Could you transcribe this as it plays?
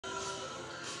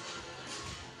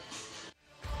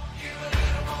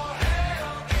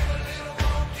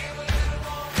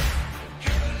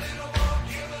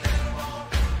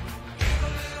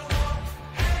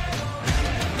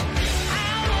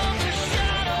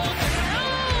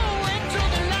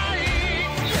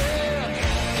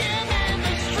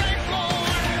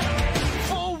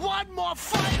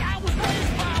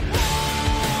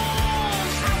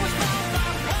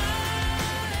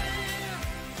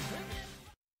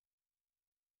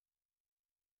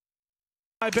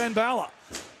by Ben Bala.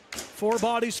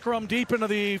 Four-body scrum deep into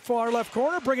the far left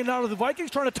corner, bringing it out of the Vikings,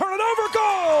 trying to turn it over.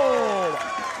 Goal!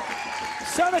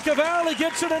 Seneca Valley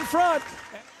gets it in front.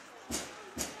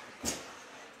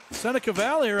 Seneca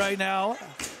Valley right now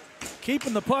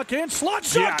keeping the puck in. Slot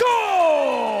shot,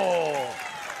 goal!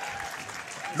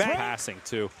 Passing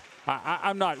too.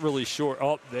 I'm not really sure.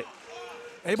 Oh,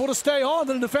 able to stay on,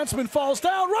 then the defenseman falls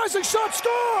down. Rising shot,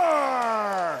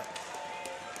 score!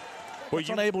 Well,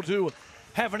 unable to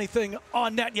have anything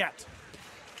on net yet.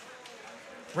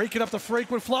 Raking up the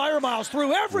frequent flyer miles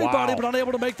through everybody, but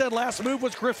unable to make that last move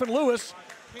was Griffin Lewis.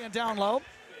 And down low.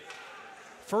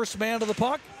 First man to the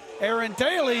puck, Aaron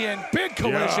Daly, and big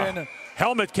collision. Yeah.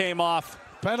 Helmet came off.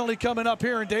 Penalty coming up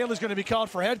here, and Daly's going to be called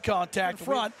for head contact.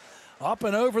 Front, up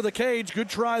and over the cage. Good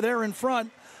try there in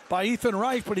front by Ethan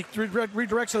Wright, but he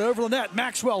redirects it over the net.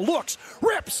 Maxwell looks,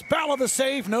 rips, Bala the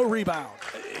save, no rebound.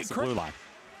 It's the blue line.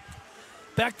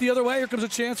 Back the other way, here comes a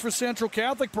chance for Central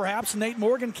Catholic. Perhaps Nate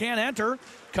Morgan can't enter.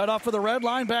 Cut off for the red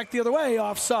line, back the other way,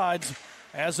 offsides.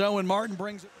 As Owen Martin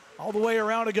brings it all the way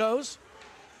around, it goes.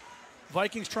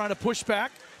 Vikings trying to push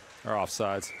back. Or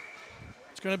offsides.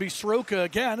 It's going to be Soroka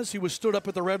again as he was stood up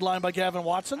at the red line by Gavin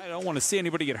Watson. I don't want to see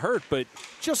anybody get hurt, but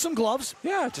just some gloves.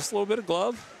 Yeah, just a little bit of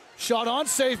glove. Shot on,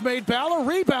 save made. Bala,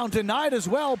 rebound denied as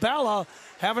well. Bala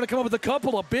having to come up with a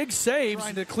couple of big saves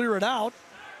trying to clear it out.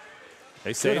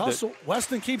 They saved it.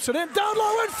 Weston keeps it in, down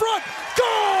low in front.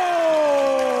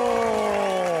 Goal!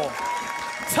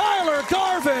 Tyler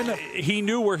Garvin. He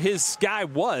knew where his guy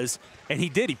was, and he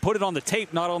did. He put it on the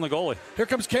tape, not on the goalie. Here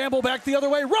comes Campbell back the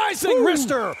other way. Rising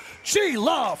wrister.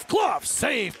 G-Love. Glove.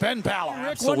 Save. Ben Bala.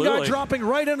 Absolutely. One guy dropping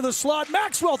right into the slot.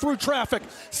 Maxwell through traffic.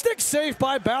 Stick saved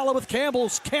by Bala with Campbell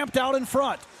camped out in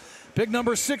front. Big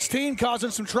number 16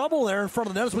 causing some trouble there in front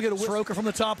of the net as we get a Soroka from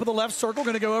the top of the left circle.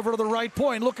 Going to go over to the right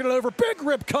point. Looking it over. Big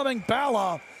rip coming.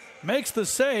 Bala makes the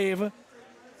save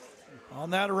on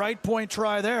that right point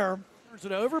try there. Turns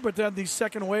it over, but then the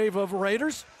second wave of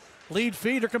Raiders. Lead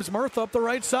feed. Here comes Murtha up the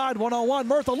right side. One-on-one.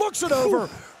 Murtha looks it over.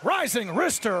 Rising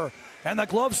wrister. And the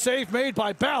glove save made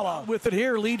by Bala. With it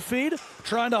here, lead feed.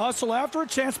 Trying to hustle after. A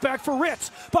chance back for Ritz.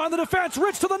 Behind the defense.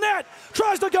 Ritz to the net.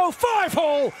 Tries to go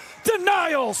 5-hole.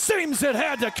 Denial. Seems it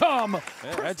had to come.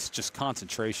 Yeah, that's just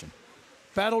concentration.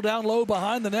 Battle down low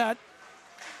behind the net.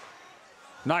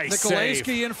 Nice Nikolajski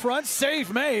save. in front.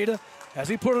 Save made as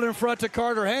he put it in front to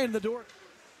Carter Hayne. The door.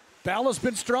 Bala's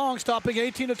been strong, stopping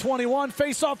 18-21.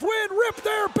 Face-off win. Rip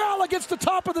there. Bala gets the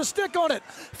top of the stick on it.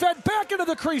 Fed back into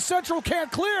the crease. Central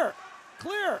can't clear.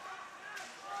 Clear.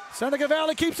 Seneca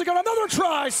Valley keeps it going. Another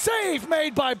try. Save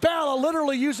made by Bala,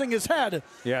 literally using his head.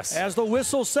 Yes. As the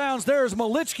whistle sounds, there's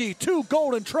Malichki. 2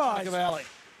 golden tries. Seneca Valley.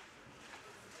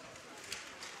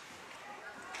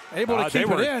 Able to keep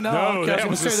it in. No, I was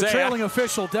going to say the trailing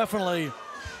official definitely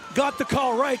got the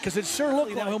call right because it sure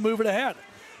looked like he'll move it ahead.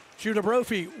 Judah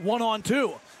Brophy,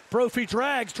 1-on-2. Brophy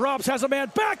drags, drops, has a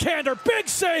man, backhander, big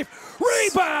save,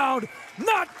 rebound,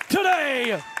 not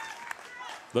today.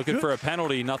 Looking for a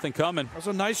penalty, nothing coming. That was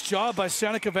a nice job by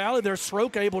Seneca Valley. Their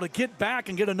Soroka able to get back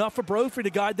and get enough for Brophy to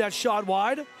guide that shot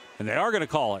wide. And they are going to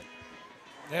call it.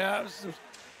 Yeah, the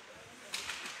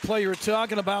play you were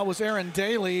talking about was Aaron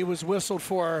Daly. He was whistled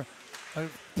for a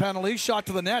penalty, shot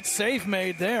to the net, save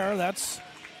made there. That's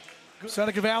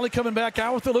Seneca Valley coming back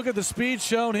out with it. Look at the speed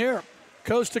shown here.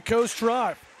 Coast-to-coast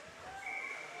drive.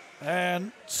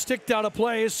 And sticked out of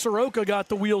play as Soroka got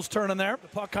the wheels turning there. The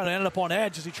puck kind of ended up on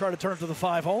edge as he tried to turn to the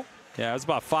 5-hole. Yeah, it was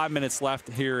about 5 minutes left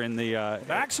here in the...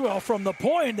 Maxwell from the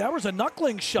point. That was a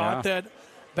knuckling shot that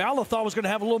Bala thought was going to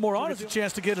have a little more on it. A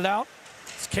chance to get it out.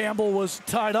 As Campbell was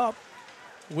tied up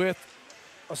with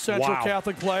a Central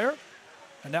Catholic player.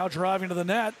 And now driving to the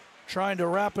net, trying to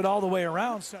wrap it all the way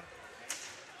around.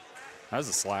 That was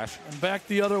a slash. And back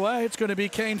the other way, it's going to be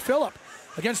Kane Phillip.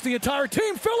 Against the entire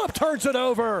team, Phillip turns it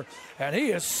over. And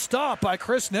he is stopped by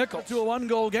Chris Nichols. To a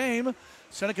 1-goal game.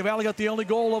 Seneca Valley got the only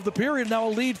goal of the period. Now a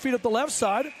lead feed up the left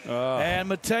side. And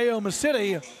Mateo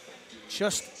Masidi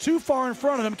just too far in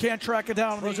front of him. Can't track it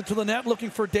down. Throws it to the net,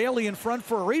 looking for Daly in front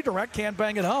for a redirect. Can't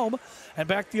bang it home. And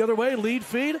back the other way, lead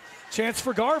feed. Chance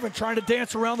for Garvin, trying to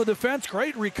dance around the defense.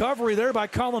 Great recovery there by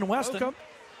Colin Weston.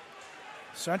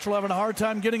 Central having a hard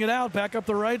time getting it out. Back up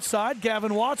the right side.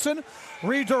 Gavin Watson.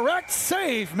 Redirect.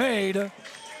 Save made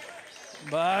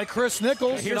by Chris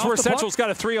Nichols. Here's where Central's got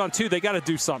a 3-on-2. They got to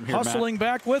do something here, Hustling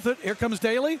back with it. Here comes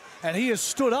Daly. And he has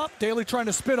stood up. Daly trying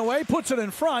to spin away. Puts it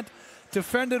in front.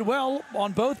 Defended well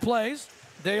on both plays.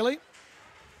 Daly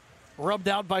rubbed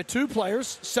out by 2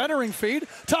 players. Centering feed.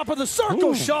 Top of the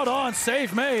circle. Shot on.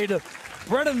 Save made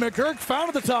Brennan McGurk found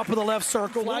at the top of the left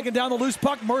circle. Lagging down the loose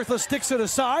puck. Murtha sticks it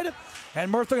aside. And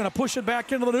Murtha going to push it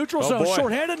back into the neutral zone. Boy.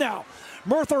 Short-handed now.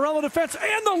 Murtha around the defense.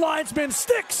 And the linesman.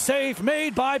 Stick save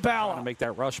made by Bala. Make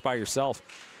that rush by yourself.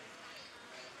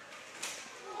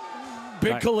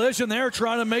 Big collision there,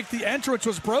 trying to make the entrance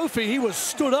was Brophy. He was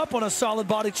stood up on a solid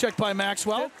body check by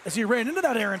Maxwell as he ran into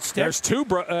that errant stick. There's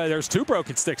two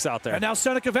broken sticks out there. And now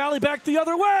Seneca Valley back the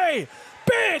other way.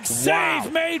 Big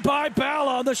save made by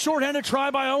Bala on the shorthanded try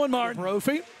by Owen Martin.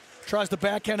 Brophy tries to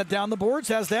backhand it down the boards,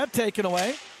 has that taken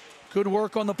away. Good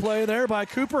work on the play there by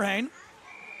Cooper Hain.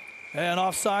 And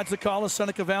offsides the call as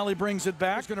Seneca Valley brings it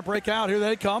back. It's going to break out. Here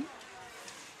they come.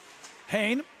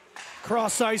 Hain,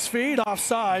 cross ice feed,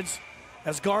 offsides.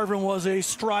 As Garvin was a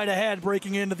stride ahead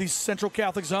breaking into the Central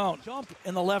Catholic zone. Jump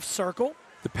in the left circle.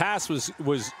 The pass was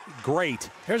great.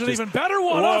 Here's an even better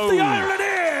one off the iron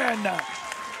and in.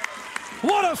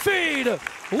 What a feed.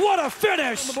 What a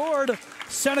finish. On the board,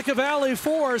 Seneca Valley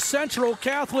 4, Central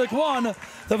Catholic 1.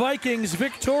 The Vikings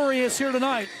victorious here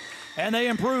tonight. And they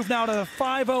improve now to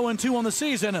 5-0-2 on the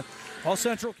season. While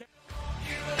Central